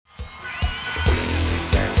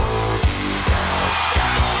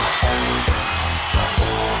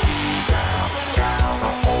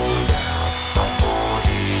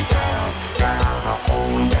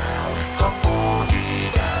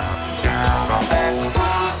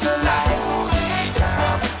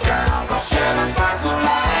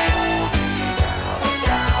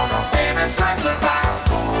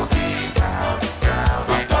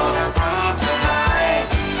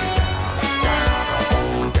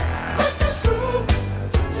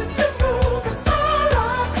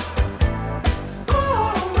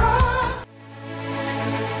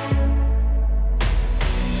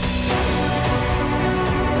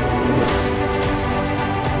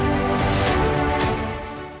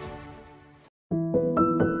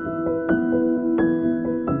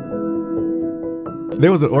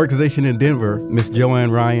There was an organization in Denver. Miss Joanne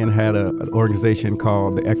Ryan had an organization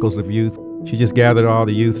called the Echoes of Youth. She just gathered all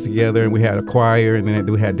the youth together, and we had a choir, and then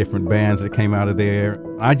we had different bands that came out of there.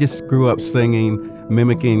 I just grew up singing,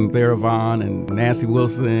 mimicking Sarah Vaughan and Nancy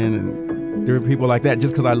Wilson and different people like that,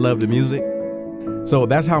 just because I love the music. So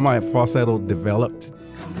that's how my falsetto developed.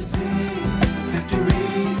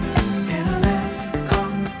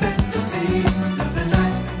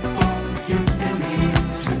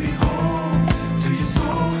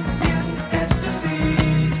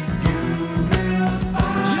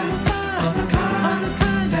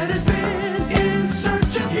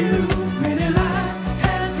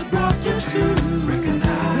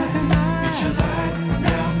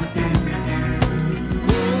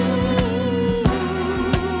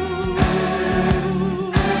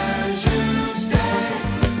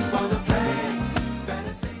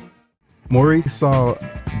 Maurice saw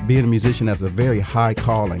being a musician as a very high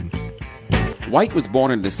calling. White was born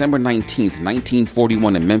on December 19,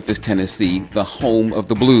 1941 in Memphis, Tennessee, the home of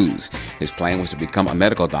the blues. His plan was to become a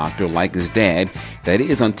medical doctor like his dad, that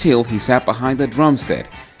is, until he sat behind the drum set.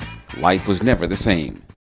 Life was never the same.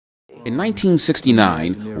 In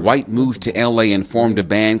 1969, White moved to L.A. and formed a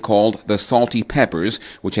band called the Salty Peppers,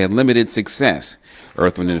 which had limited success.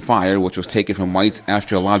 Earth, Wind & Fire, which was taken from White's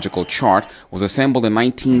astrological chart, was assembled in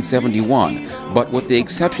 1971. But with the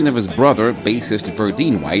exception of his brother, bassist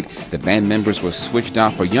Verdine White, the band members were switched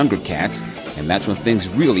out for younger cats, and that's when things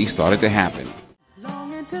really started to happen.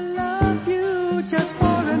 Longing to love you just for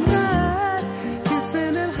a night,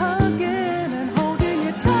 kissing and hugging and holding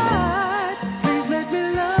you tight. Please let me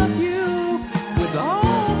love you with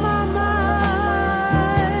all my mind.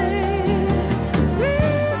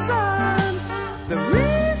 The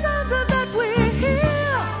reasons that we're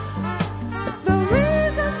here, the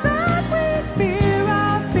reasons that we fear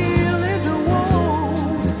our feelings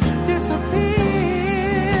won't disappear.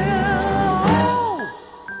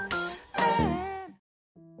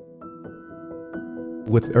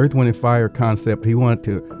 With Earth, Wind & Fire concept, he wanted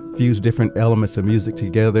to fuse different elements of music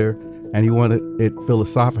together, and he wanted it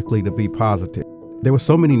philosophically to be positive. There were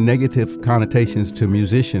so many negative connotations to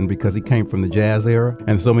musician because he came from the jazz era,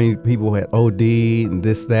 and so many people had OD and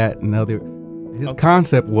this, that, and other. His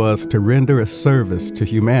concept was to render a service to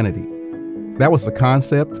humanity. That was the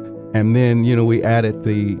concept, and then, we added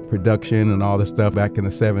the production and all the stuff back in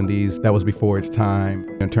the 70s. That was before its time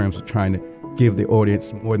in terms of trying to give the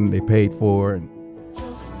audience more than they paid for. And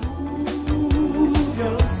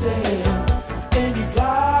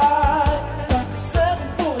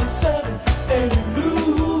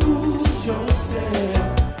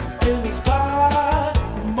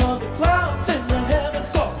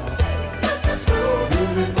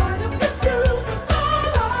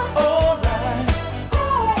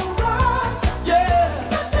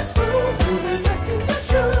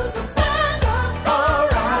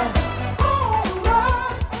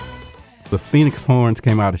the Phoenix Horns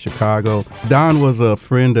came out of Chicago. Don was a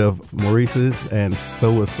friend of Maurice's, and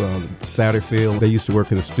so was Satterfield. They used to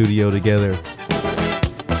work in the studio together.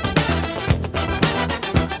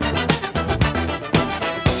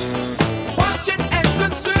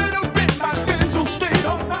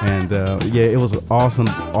 And yeah, it was an awesome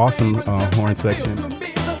horn section.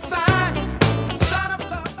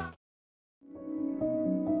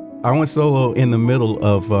 I went solo in the middle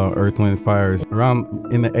of Earth, Wind & Fire,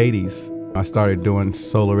 around in the 80s. I started doing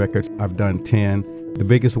solo records. I've done 10. The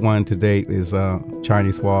biggest one to date is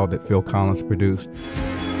Chinese Wall that Phil Collins produced.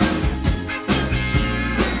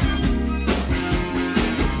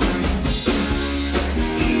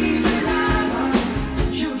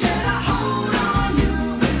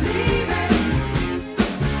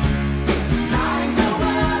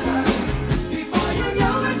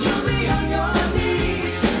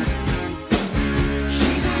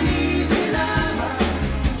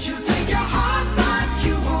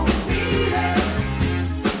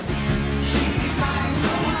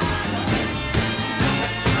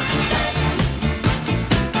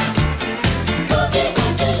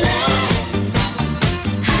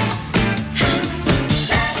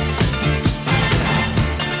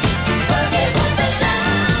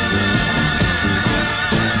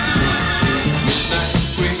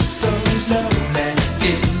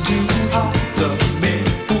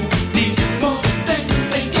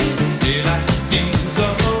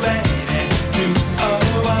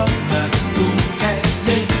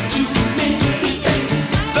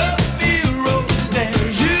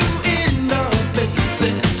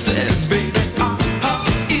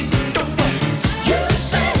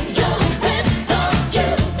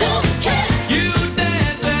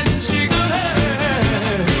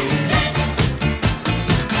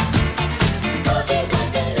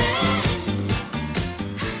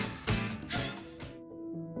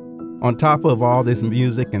 On top of all this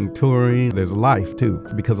music and touring, there's life too,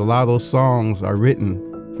 because a lot of those songs are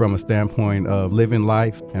written from a standpoint of living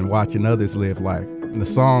life and watching others live life. And the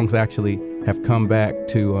songs actually have come back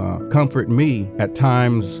to comfort me at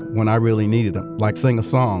times when I really needed them, like Sing a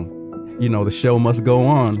Song. You know, the show must go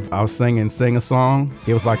on. I was singing Sing a Song.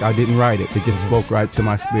 It was like I didn't write it. It just spoke right to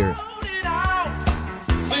my spirit.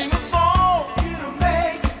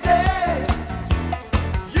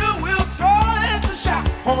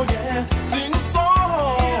 Oh yeah, sing a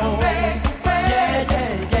song. It'll make you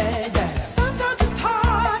better. Yeah. Sometimes it's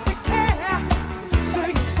hard to care.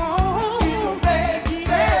 Sing a song. It'll make you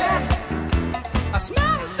better. A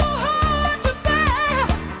smile is so hard to bear.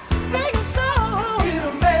 Sing a song.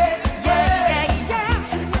 It'll make you better. Yeah.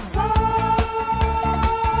 Sing a song.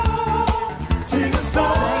 Sing a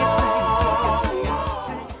song.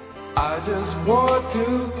 I just want to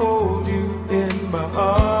hold you in my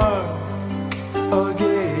arms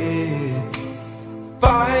again.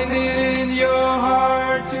 Find it in your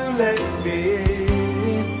heart to let me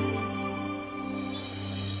in.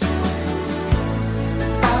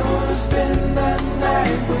 I wanna spend the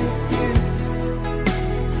night with you,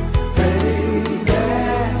 baby.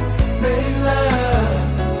 Make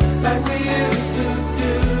love like we used to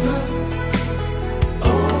do. Oh.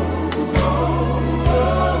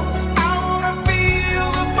 I wanna feel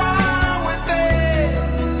the fire within.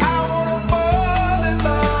 I wanna fall in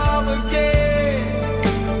love again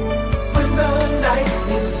when the night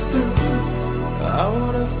is through. I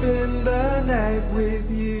wanna spend the night with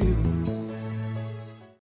you.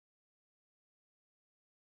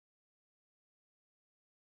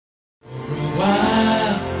 For a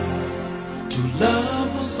while, to love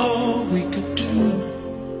was all we could do.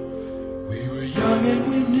 We were young and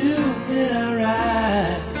we knew in our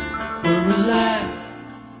eyes were alive.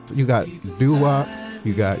 You got doo-wop,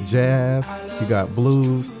 you got jazz, you got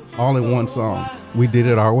blues, all in one song. We did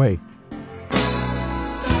it our way.